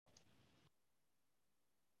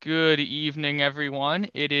Good evening, everyone.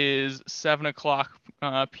 It is 7 o'clock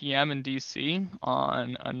p.m. in DC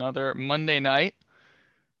on another Monday night.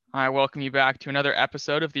 I welcome you back to another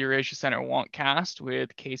episode of the Eurasia Center Wonkcast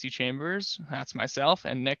with Casey Chambers. That's myself,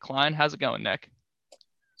 and Nick Klein. How's it going, Nick?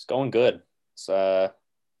 It's going good. It's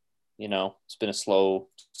been a slow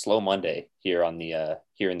Monday here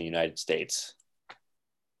here in the United States.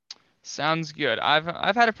 Sounds good.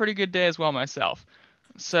 I've had a pretty good day as well myself.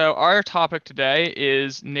 So our topic today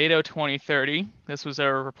is NATO 2030. This was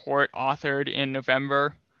a report authored in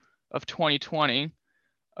November of 2020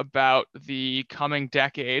 about the coming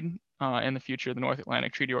decade in the future of the North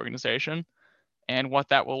Atlantic Treaty Organization and what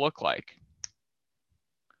that will look like.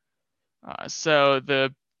 So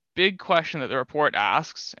the big question that the report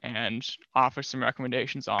asks and offers some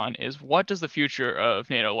recommendations on is, what does the future of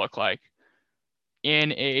NATO look like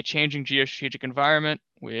in a changing geostrategic environment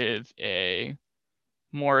with a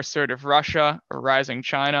more assertive Russia, a rising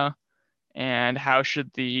China, and how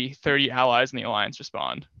should the 30 allies in the alliance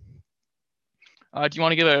respond? Do you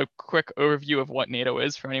want to give a quick overview of what NATO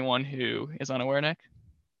is for anyone who is unaware, Nick?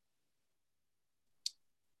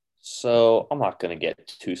 So I'm not going to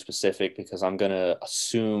get too specific because I'm going to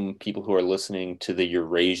assume people who are listening to the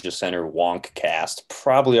Eurasia Center Wonkcast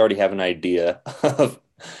probably already have an idea of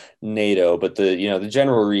NATO. But the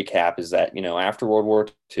general recap is that after World War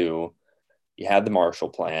II, you had the Marshall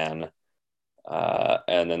Plan,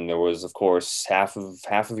 and then there was, of course, half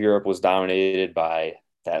of Europe was dominated by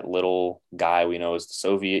that little guy we know as the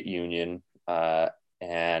Soviet Union,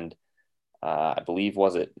 and I believe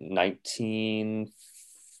was it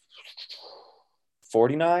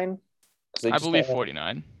 1949? Because they I just believe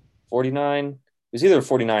 49. 49. It was either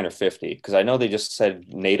 49 or 50 because I know they just said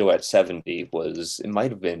NATO at 70 was it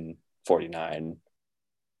might have been 49.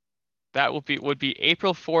 That would be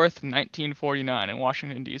April 4th, 1949 in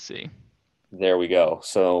Washington, D.C. There we go.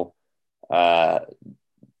 So uh,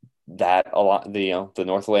 that a lot the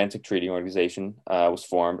North Atlantic Treaty Organization was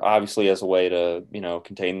formed obviously as a way to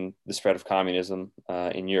contain the spread of communism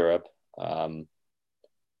in Europe,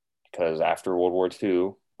 because after World War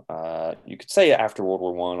II, you could say after World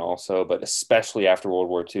War One also, but especially after World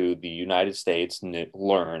War II, the United States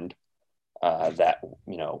learned that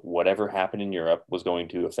whatever happened in Europe was going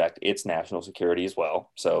to affect its national security as well.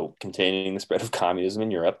 So containing the spread of communism in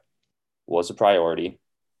Europe was a priority,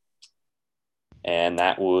 and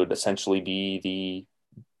that would essentially be the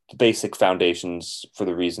basic foundations for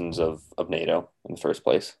the reasons of NATO in the first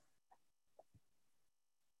place.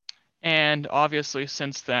 And obviously,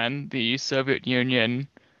 since then, the Soviet Union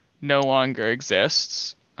no longer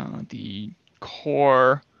exists. The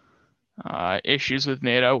core issues with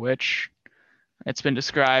NATO, which it's been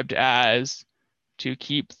described as to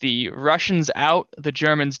keep the Russians out, the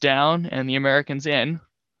Germans down, and the Americans in.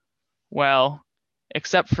 Well,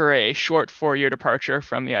 except for a short 4-year departure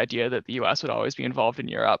from the idea that the US would always be involved in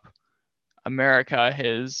Europe, America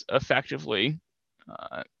has effectively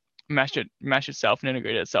uh, meshed itself and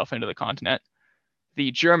integrated itself into the continent. The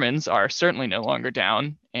Germans are certainly no longer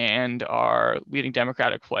down and are leading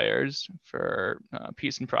democratic players for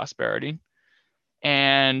peace and prosperity.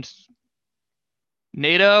 And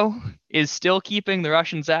NATO is still keeping the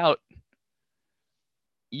Russians out,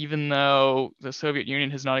 even though the Soviet Union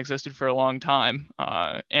has not existed for a long time.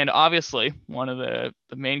 And obviously, one of the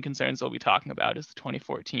main concerns they'll be talking about is the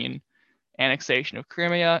 2014 annexation of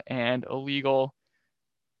Crimea and illegal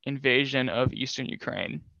invasion of eastern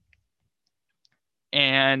Ukraine.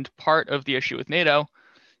 And part of the issue with NATO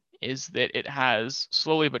is that it has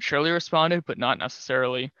slowly but surely responded, but not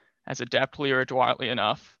necessarily as adeptly or adroitly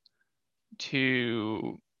enough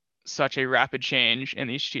to such a rapid change in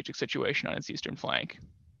the strategic situation on its eastern flank.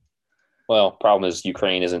 Well, problem is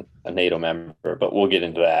Ukraine isn't a NATO member, but we'll get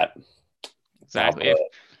into that. Now, Exactly.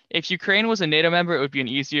 If Ukraine was a NATO member, it would be an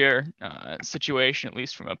easier situation, at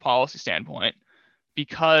least from a policy standpoint,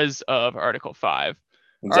 because of Article 5.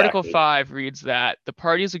 Article exactly. 5 reads that the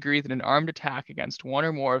parties agree that an armed attack against one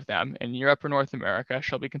or more of them in Europe or North America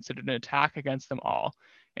shall be considered an attack against them all,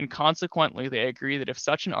 and consequently they agree that if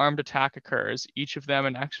such an armed attack occurs, each of them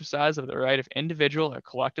in exercise of the right of individual or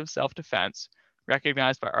collective self-defense,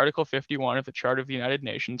 recognized by Article 51 of the Charter of the United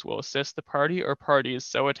Nations, will assist the party or parties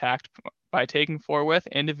so attacked by taking forthwith,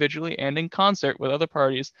 individually and in concert with other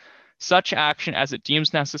parties, such action as it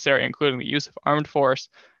deems necessary, including the use of armed force,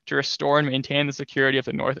 to restore and maintain the security of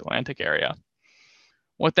the North Atlantic area.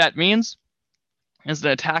 What that means is an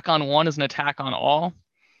attack on one is an attack on all,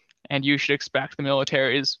 and you should expect the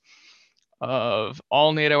militaries of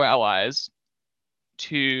all NATO allies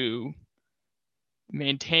to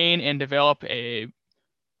maintain and develop a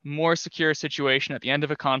more secure situation at the end of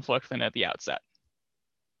a conflict than at the outset.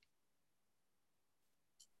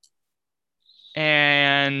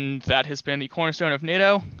 and that has been the cornerstone of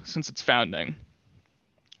NATO since its founding.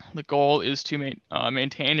 The goal is to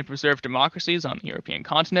maintain and preserve democracies on the European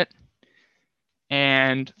continent,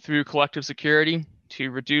 and through collective security, to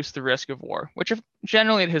reduce the risk of war, which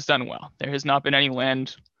generally it has done well. There has not been any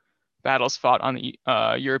land battles fought on the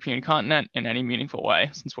European continent in any meaningful way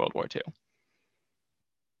since World War II.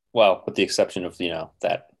 Well, with the exception of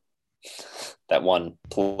that one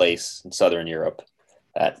place in Southern Europe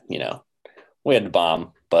that we had to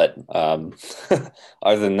bomb, but other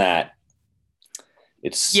than that,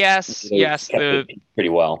 it's Yes, kept it pretty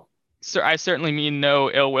well. I certainly mean no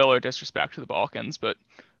ill will or disrespect to the Balkans, but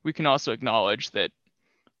we can also acknowledge that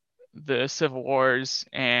the civil wars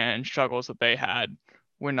and struggles that they had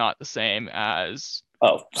were not the same as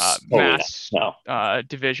Oh, totally not. mass No.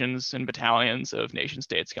 divisions and battalions of nation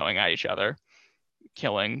states going at each other,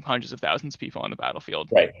 killing hundreds of thousands of people on the battlefield.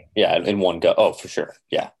 Right. Yeah, in one go. Oh, for sure.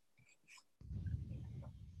 Yeah.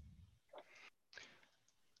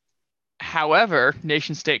 However,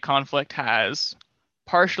 nation state conflict has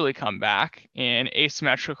partially come back in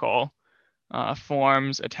asymmetrical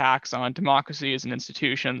forms, attacks on democracies and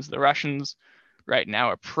institutions. The Russians right now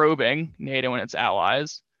are probing NATO and its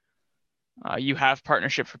allies. You have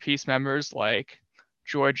Partnership for Peace members like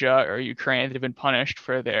Georgia or Ukraine that have been punished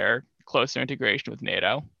for their closer integration with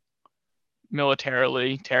NATO,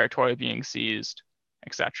 militarily, territory being seized,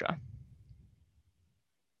 etc.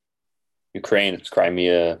 Ukraine, it's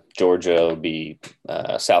Crimea. Georgia would be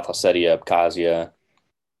South Ossetia, Abkhazia,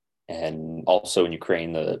 and also in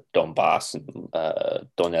Ukraine, the Donbass and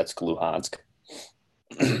Donetsk, Luhansk.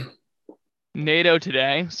 NATO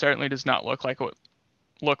today certainly does not look like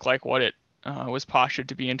what it was postured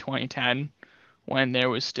to be in 2010, when there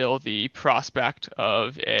was still the prospect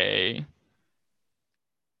of a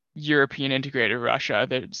European integrated Russia.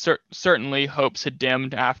 That certainly hopes had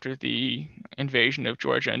dimmed after the invasion of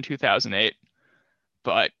Georgia in 2008,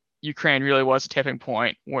 but Ukraine really was a tipping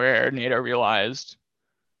point where NATO realized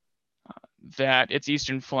that its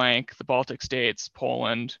eastern flank, the Baltic states,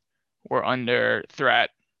 Poland, were under threat,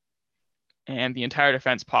 and the entire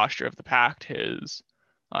defense posture of the pact has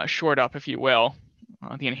shored up, if you will,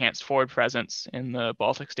 the enhanced forward presence in the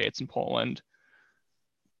Baltic states and Poland.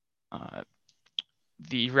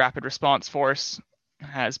 The Rapid Response Force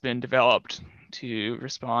has been developed to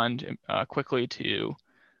respond quickly to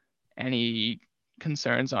any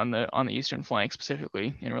concerns on the eastern flank,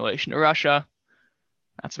 specifically in relation to Russia.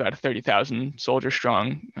 That's about a 30,000 soldier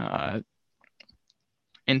strong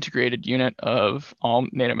integrated unit of all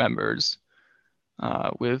NATO members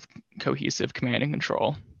with cohesive command and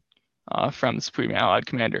control from the Supreme Allied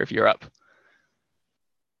Commander of Europe.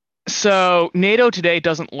 So NATO today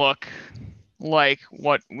doesn't look like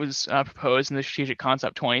what was proposed in the Strategic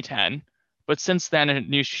Concept 2010, but since then a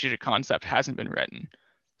new strategic concept hasn't been written.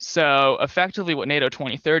 So effectively what NATO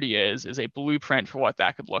 2030 is a blueprint for what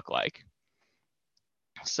that could look like.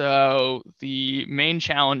 So the main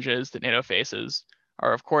challenges that NATO faces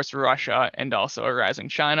are, of course, Russia and also a rising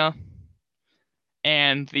China.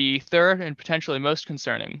 And the third and potentially most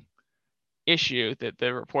concerning issue that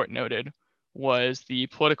the report noted was the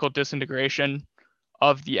political disintegration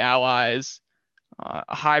of the Allies,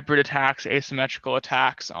 hybrid attacks, asymmetrical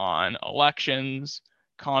attacks on elections,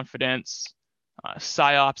 confidence,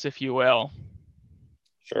 psyops, if you will.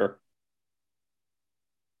 Sure.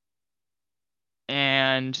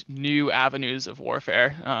 And new avenues of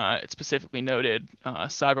warfare. It specifically noted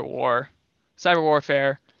cyber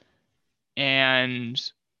warfare, and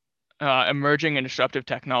emerging and disruptive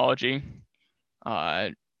technology,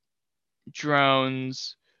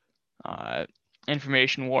 drones,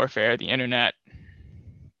 information warfare, the internet.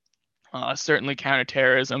 Certainly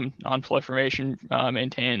counterterrorism, non-proliferation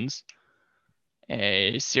maintains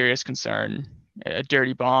a serious concern. A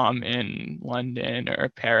dirty bomb in London or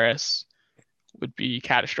Paris would be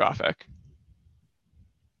catastrophic.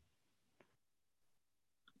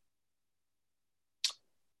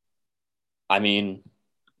 I mean,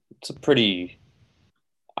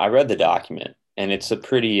 I read the document, and it's a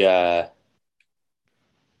pretty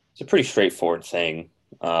straightforward thing.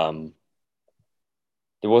 There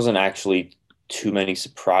wasn't actually too many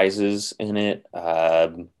surprises in it.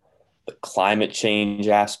 The climate change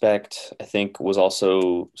aspect, I think, was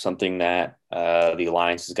also something that the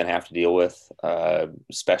alliance is going to have to deal with,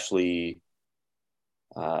 especially,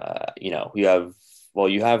 you have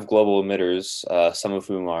global emitters, some of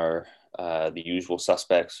whom are the usual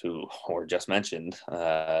suspects who were just mentioned,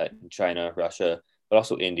 China, Russia, but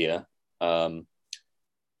also India.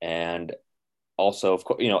 And also, of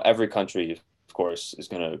course, every country, of course, is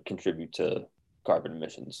going to contribute to carbon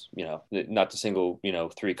emissions. Not to single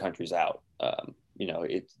three countries out.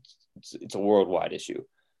 It's a worldwide issue,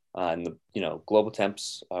 and the global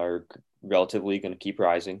temps are relatively going to keep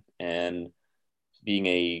rising. And being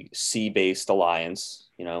a sea-based alliance,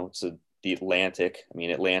 the Atlantic. I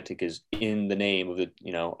mean, Atlantic is in the name of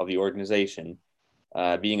the organization.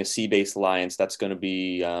 Being a sea-based alliance, that's going to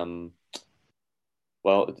be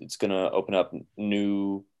it's going to open up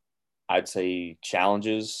new, I'd say,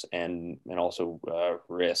 challenges and also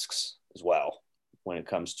risks as well when it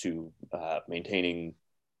comes to maintaining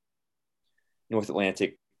North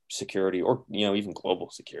Atlantic security, or even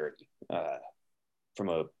global security from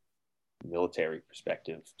a military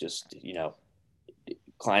perspective. Just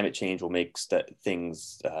climate change will make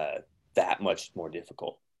things that much more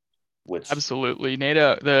difficult. Which Absolutely,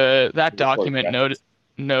 NATO that document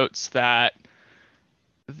notes that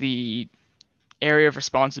the area of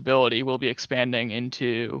responsibility will be expanding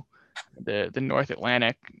into the North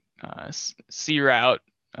Atlantic sea route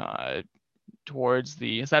towards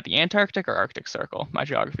is that the Antarctic or Arctic Circle? My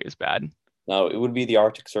geography is bad. No, it would be the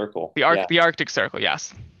Arctic Circle. The Arctic Circle,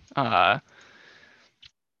 yes. All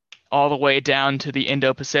the way down to the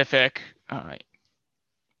Indo-Pacific,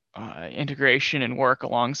 integration and work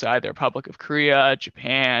alongside the Republic of Korea,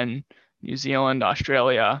 Japan, New Zealand,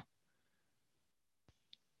 Australia.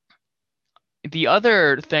 The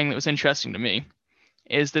other thing that was interesting to me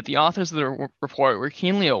is that the authors of the report were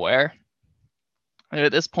keenly aware that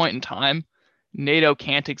at this point in time, NATO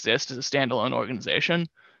can't exist as a standalone organization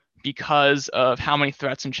because of how many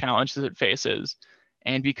threats and challenges it faces,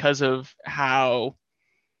 and because of how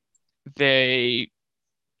they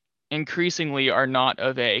increasingly are not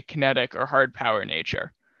of a kinetic or hard power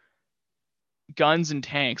nature. Guns and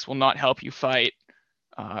tanks will not help you fight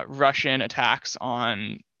Russian attacks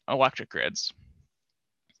on electric grids.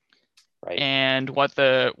 Right. And what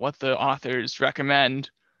the authors recommend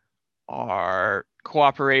are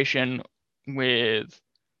cooperation with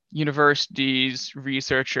universities,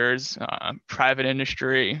 researchers, private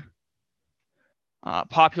industry,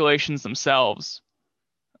 populations themselves.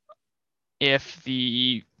 If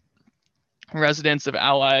the residents of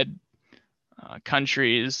allied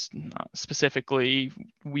countries, specifically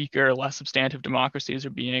weaker, less substantive democracies,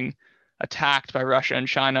 are being attacked by Russia and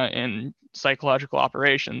China in psychological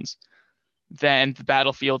operations, then the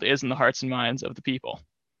battlefield is in the hearts and minds of the people.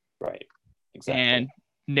 Right. Exactly. And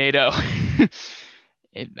NATO,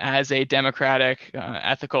 as a democratic,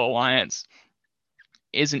 ethical alliance,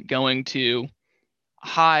 isn't going to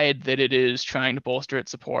hide that it is trying to bolster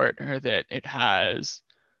its support, or that it has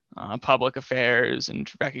public affairs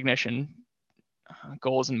and recognition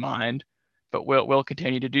goals in mind, but will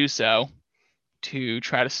continue to do so to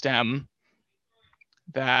try to stem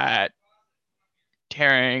that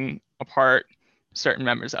tearing apart certain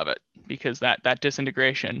members of it, because that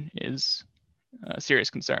disintegration is a serious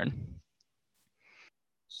concern.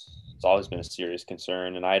 It's always been a serious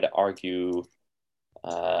concern, and I'd argue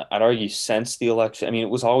since the election. I mean, it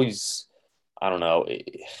was always, I don't know,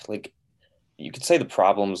 like you could say the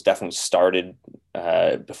problems definitely started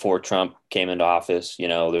before Trump came into office.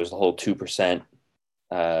 There's the whole 2%.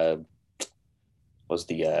 Was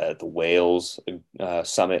the Wales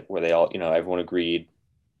summit where they all, everyone agreed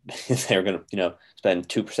they were going to, spend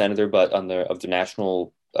 2% of their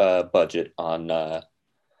national budget on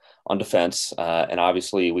defense, and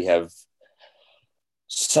obviously we have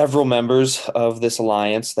several members of this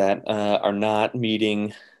alliance that are not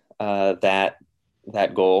meeting that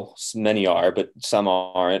goal. Many are, but some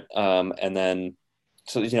aren't. And then,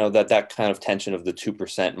 so that kind of tension of the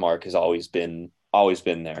 2% mark has always been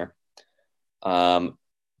there.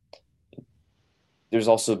 There's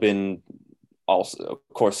also been, of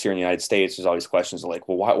course, here in the United States, there's always questions like,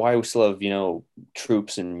 well, why we still have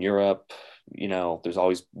troops in Europe? There's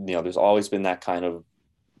always been that kind of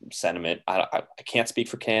sentiment. I can't speak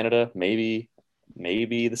for Canada. Maybe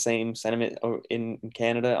the same sentiment in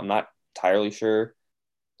Canada. I'm not entirely sure.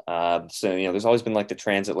 So there's always been like the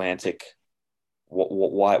transatlantic.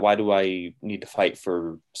 Why do I need to fight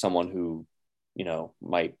for someone who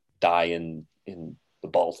might die in the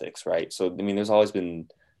Baltics, right? So I mean, there's always been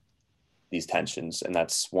these tensions, and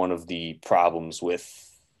that's one of the problems with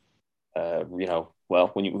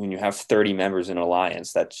when you have 30 members in an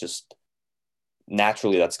alliance, that's just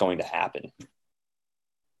naturally that's going to happen.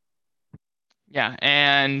 Yeah,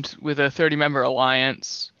 and with a 30-member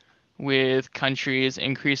alliance, with countries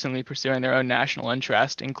increasingly pursuing their own national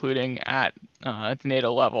interest, including at the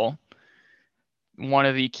NATO level, one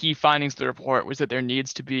of the key findings of the report was that there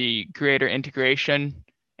needs to be greater integration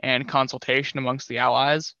and consultation amongst the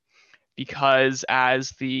allies. because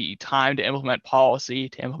as the time to implement policy,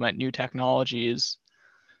 to implement new technologies,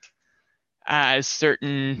 as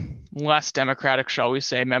certain less democratic, shall we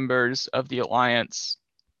say, members of the alliance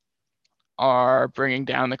are bringing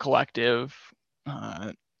down the collective,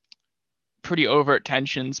 pretty overt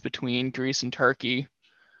tensions between Greece and Turkey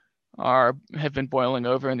have been boiling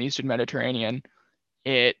over in the Eastern Mediterranean.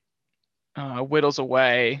 It whittles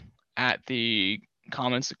away at the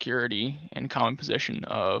common security and common position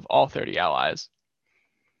of all 30 allies.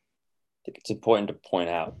 I think it's important to point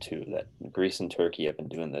out too that Greece and Turkey have been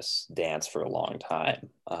doing this dance for a long time.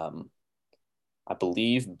 I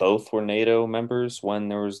believe both were NATO members when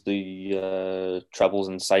there was the troubles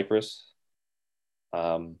in Cyprus.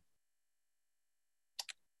 So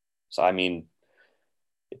I mean,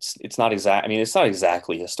 it's not exact. I mean, it's not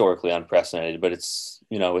exactly historically unprecedented, but it's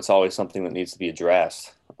always something that needs to be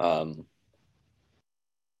addressed. And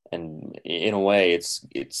in a way, it's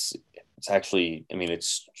actually, I mean,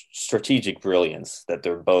 it's strategic brilliance that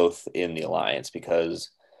they're both in the alliance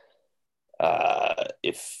because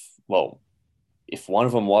if one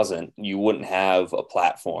of them wasn't, you wouldn't have a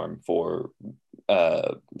platform for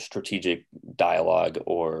strategic dialogue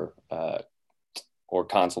or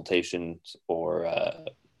consultations or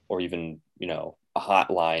even a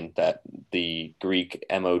hotline that the Greek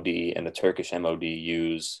MOD and the Turkish MOD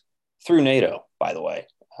use through NATO, by the way.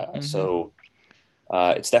 So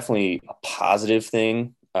it's definitely a positive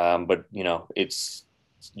thing, but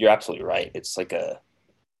you're absolutely right. It's like the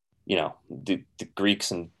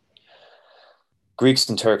Greeks and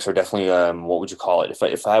Turks are definitely what would you call it?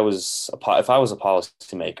 If I was a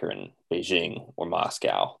policymaker in Beijing or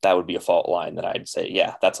Moscow, that would be a fault line that I'd say,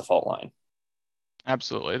 yeah, that's a fault line.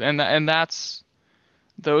 Absolutely, and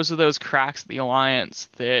those are those cracks of the alliance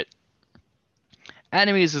that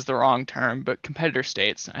enemies is the wrong term, but competitor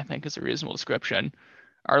states, I think, is a reasonable description,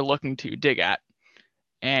 are looking to dig at.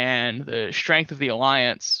 And the strength of the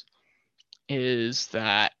alliance is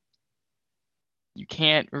that you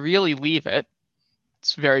can't really leave it.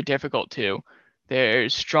 It's very difficult to.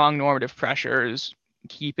 There's strong normative pressures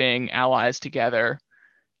keeping allies together,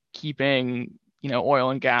 keeping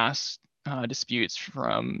oil and gas disputes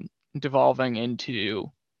from devolving into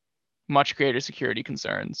much greater security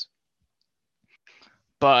concerns.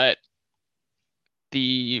 But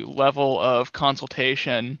the level of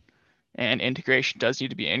consultation and integration does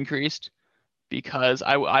need to be increased because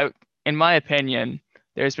in my opinion,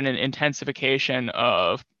 there's been an intensification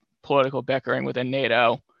of political bickering within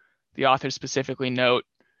NATO. The authors specifically note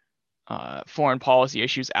foreign policy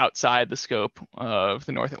issues outside the scope of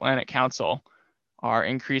the North Atlantic Council are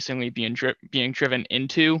increasingly being driven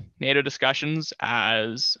into NATO discussions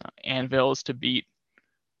as anvils to beat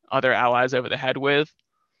other allies over the head with.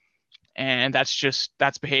 And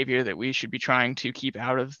that's behavior that we should be trying to keep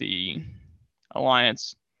out of the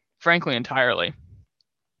alliance, frankly, entirely.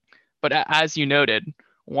 But as you noted,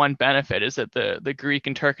 one benefit is that the Greek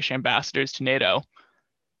and Turkish ambassadors to NATO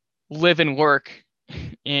live and work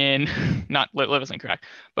in not live is incorrect,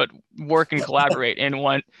 but work and collaborate in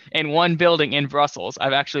one building in Brussels.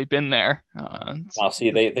 I've actually been there.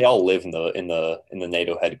 See, they all live in the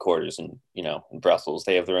NATO headquarters in Brussels.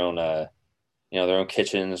 They have their own their own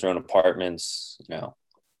kitchens, their own apartments.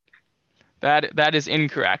 That is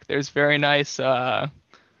incorrect. There's very nice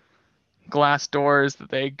glass doors that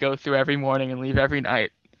they go through every morning and leave every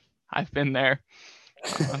night. I've been there.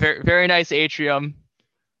 Very very nice atrium.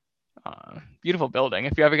 Beautiful building.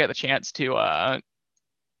 If you ever get the chance to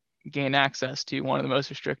gain access to one of the most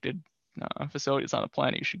restricted facilities on the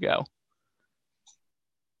planet, you should go.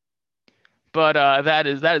 But that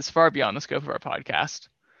is far beyond the scope of our podcast.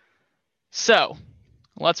 So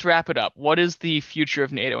let's wrap it up. What is the future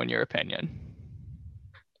of NATO in your opinion?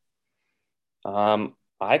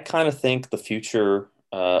 I kind of think the future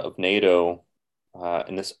of NATO,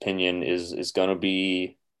 in this opinion, is going to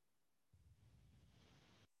be.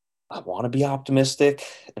 I want to be optimistic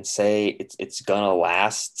and say it's gonna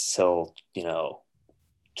last till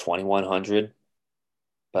 2100,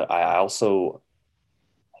 but I also,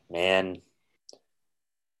 man,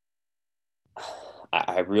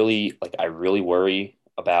 I really worry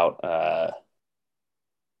about I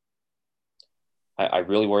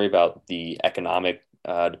really worry about the economic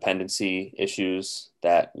dependency issues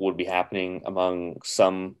that would be happening among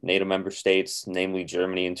some NATO member states, namely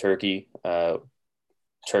Germany and Turkey.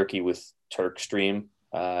 Turkey with Turkstream,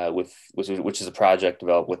 which is a project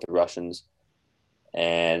developed with the Russians,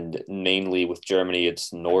 and mainly with Germany,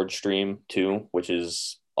 it's Nord Stream 2, which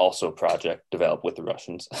is also a project developed with the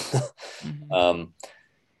Russians. And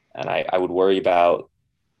I would worry about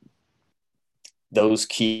those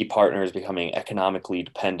key partners becoming economically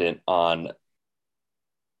dependent on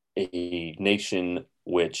a nation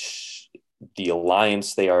which the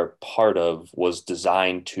alliance they are part of was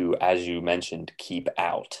designed to, as you mentioned, keep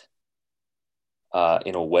out.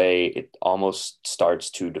 In a way, it almost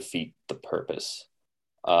starts to defeat the purpose.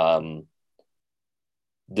 Um,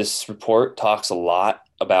 this report talks a lot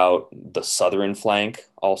about the southern flank.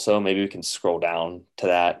 Also, maybe we can scroll down to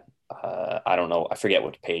that. I don't know. I forget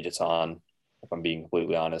what page it's on, if I'm being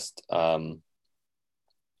completely honest. I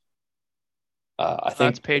That's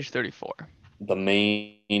think page 34. the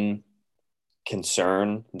main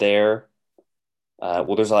concern there,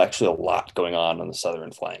 well, there's actually a lot going on the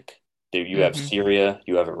southern flank. You have Mm-hmm. Syria,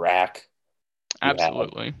 you have Iraq, you have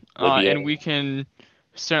Absolutely. Libya. And we can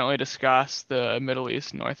certainly discuss the Middle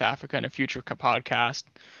East, North Africa in a future podcast.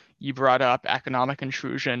 You brought up economic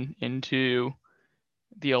intrusion into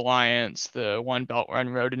the alliance, the One Belt One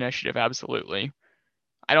Road initiative. Absolutely.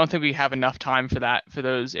 I don't think we have enough time for that, for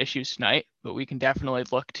those issues tonight, but we can definitely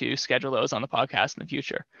look to schedule those on the podcast in the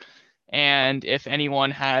future. And if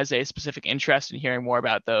anyone has a specific interest in hearing more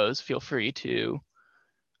about those, feel free to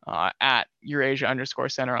at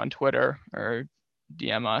Eurasia_Center on Twitter or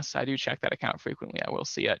DM us. I do check that account frequently. I will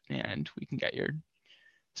see it, and we can get your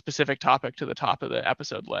specific topic to the top of the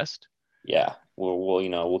episode list. Yeah,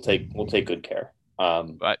 we'll take good care.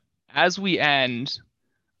 But as we end,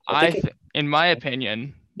 I think in my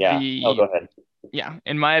opinion, yeah. Oh, go ahead.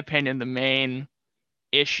 in my opinion, the main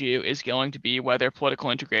issue is going to be whether political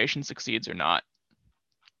integration succeeds or not.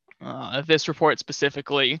 This report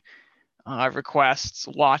specifically requests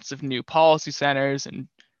lots of new policy centers and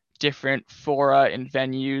different fora and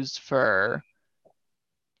venues for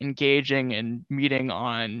engaging and meeting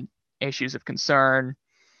on issues of concern.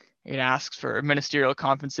 It asks for ministerial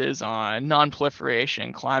conferences on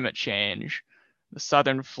nonproliferation, climate change, the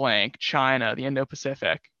southern flank, China, the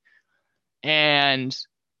Indo-Pacific. And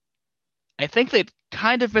I think that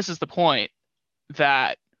kind of misses the point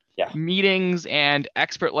that Yeah, meetings and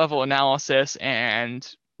expert level analysis and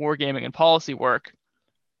wargaming and policy work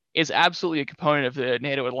is absolutely a component of the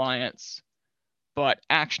NATO alliance, but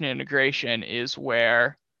action and integration is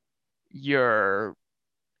where your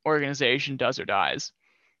organization does or dies.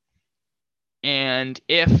 And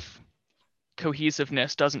if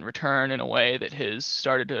cohesiveness doesn't return in a way that has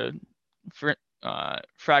started to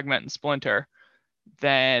fragment and splinter,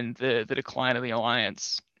 then the decline of the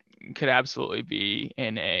alliance could absolutely be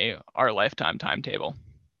in our lifetime timetable.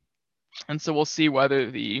 And so we'll see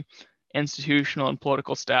whether the institutional and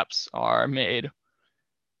political steps are made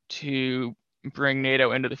to bring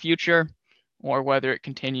NATO into the future, or whether it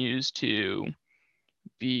continues to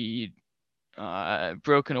be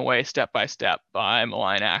broken away step by step by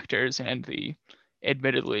malign actors and the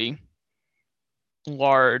admittedly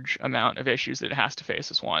large amount of issues that it has to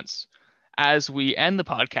face at once. As we end the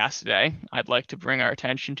podcast today, I'd like to bring our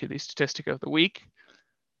attention to the statistic of the week.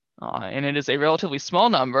 And it is a relatively small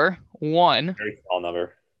number, 1. very small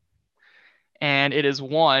number. And it is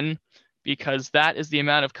 1 because that is the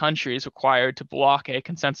amount of countries required to block a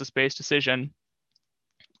consensus-based decision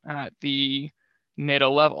at the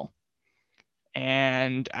NATO level.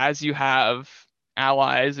 And as you have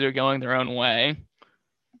allies that are going their own way,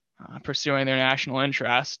 pursuing their national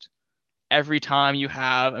interest, every time you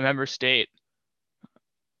have a member state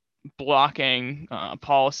blocking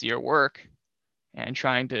policy or work and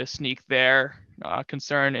trying to sneak their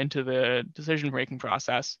concern into the decision-making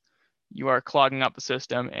process, you are clogging up the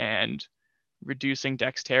system and reducing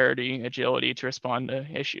dexterity, agility to respond to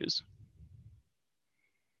issues.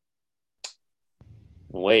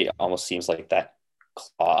 In a way, it almost seems like that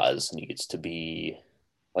clause needs to be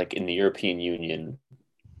like in the European Union.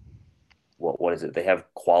 What is it? They have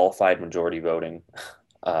qualified majority voting.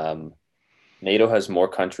 NATO has more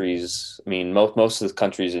countries. I mean, most of the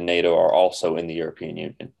countries in NATO are also in the European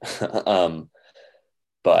Union.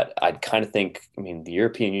 But I'd kind of think, I mean, the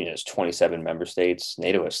European Union has 27 member states.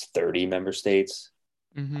 NATO has 30 member states.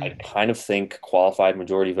 Mm-hmm. I kind of think qualified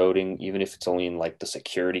majority voting, even if it's only in like the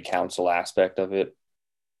Security Council aspect of it,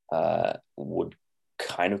 would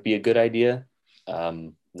kind of be a good idea.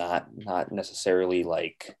 Not necessarily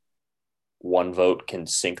like one vote can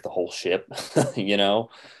sink the whole ship, you know?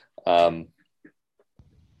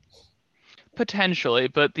 Potentially,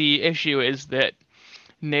 but the issue is that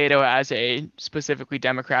NATO, as a specifically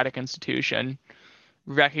democratic institution,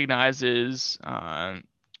 recognizes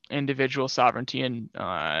individual sovereignty and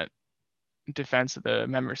defense of the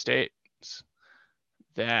member states,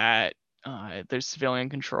 that there's civilian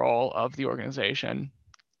control of the organization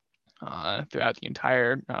throughout the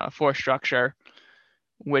entire force structure,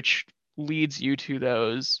 which leads you to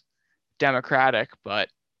those democratic but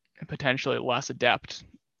potentially less adept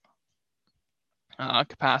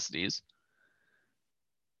capacities.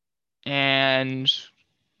 And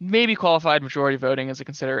maybe qualified majority voting is a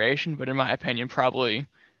consideration, but in my opinion, probably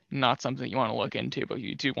not something you want to look into, but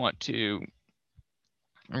you do want to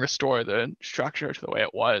restore the structure to the way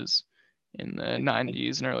it was in the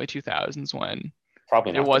 90s and early 2000s when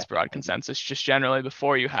Probably there not was going to broad happen. consensus, just generally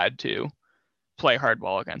before you had to play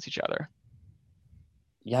hardball against each other.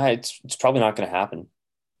 Yeah, it's probably not going to happen.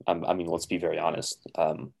 I mean, let's be very honest.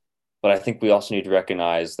 But I think we also need to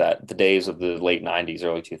recognize that the days of the late 90s,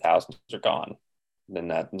 early 2000s are gone. Then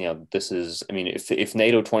that, this is, I mean, if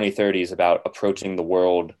NATO 2030 is about approaching the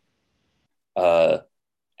world uh,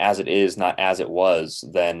 as it is, not as it was,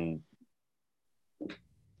 then,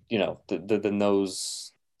 then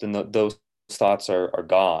those thoughts are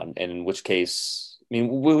gone. And in which case, I mean,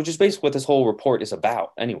 which is basically what this whole report is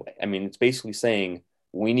about anyway. I mean, it's basically saying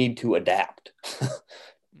we need to adapt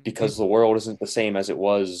because the world isn't the same as it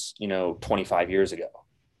was, 25 years ago.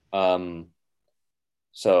 Um,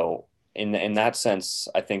 so in that sense,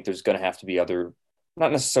 I think there's going to have to be other,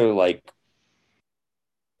 not necessarily like,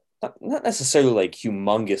 not necessarily like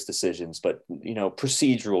humongous decisions, but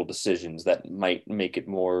procedural decisions that might make it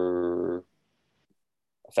more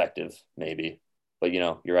effective, maybe. But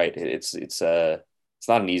you're right. It's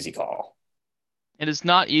not an easy call. It is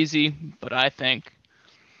not easy, but I think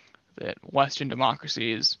that Western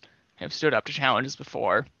democracies have stood up to challenges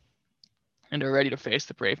before and are ready to face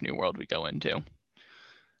the brave new world we go into.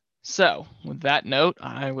 So, with that note,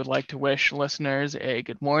 I would like to wish listeners a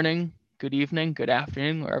good morning, good evening, good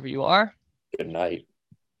afternoon, wherever you are. Good night.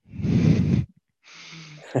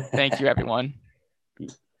 Thank you, everyone.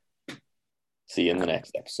 See you in the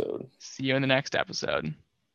next episode. See you in the next episode.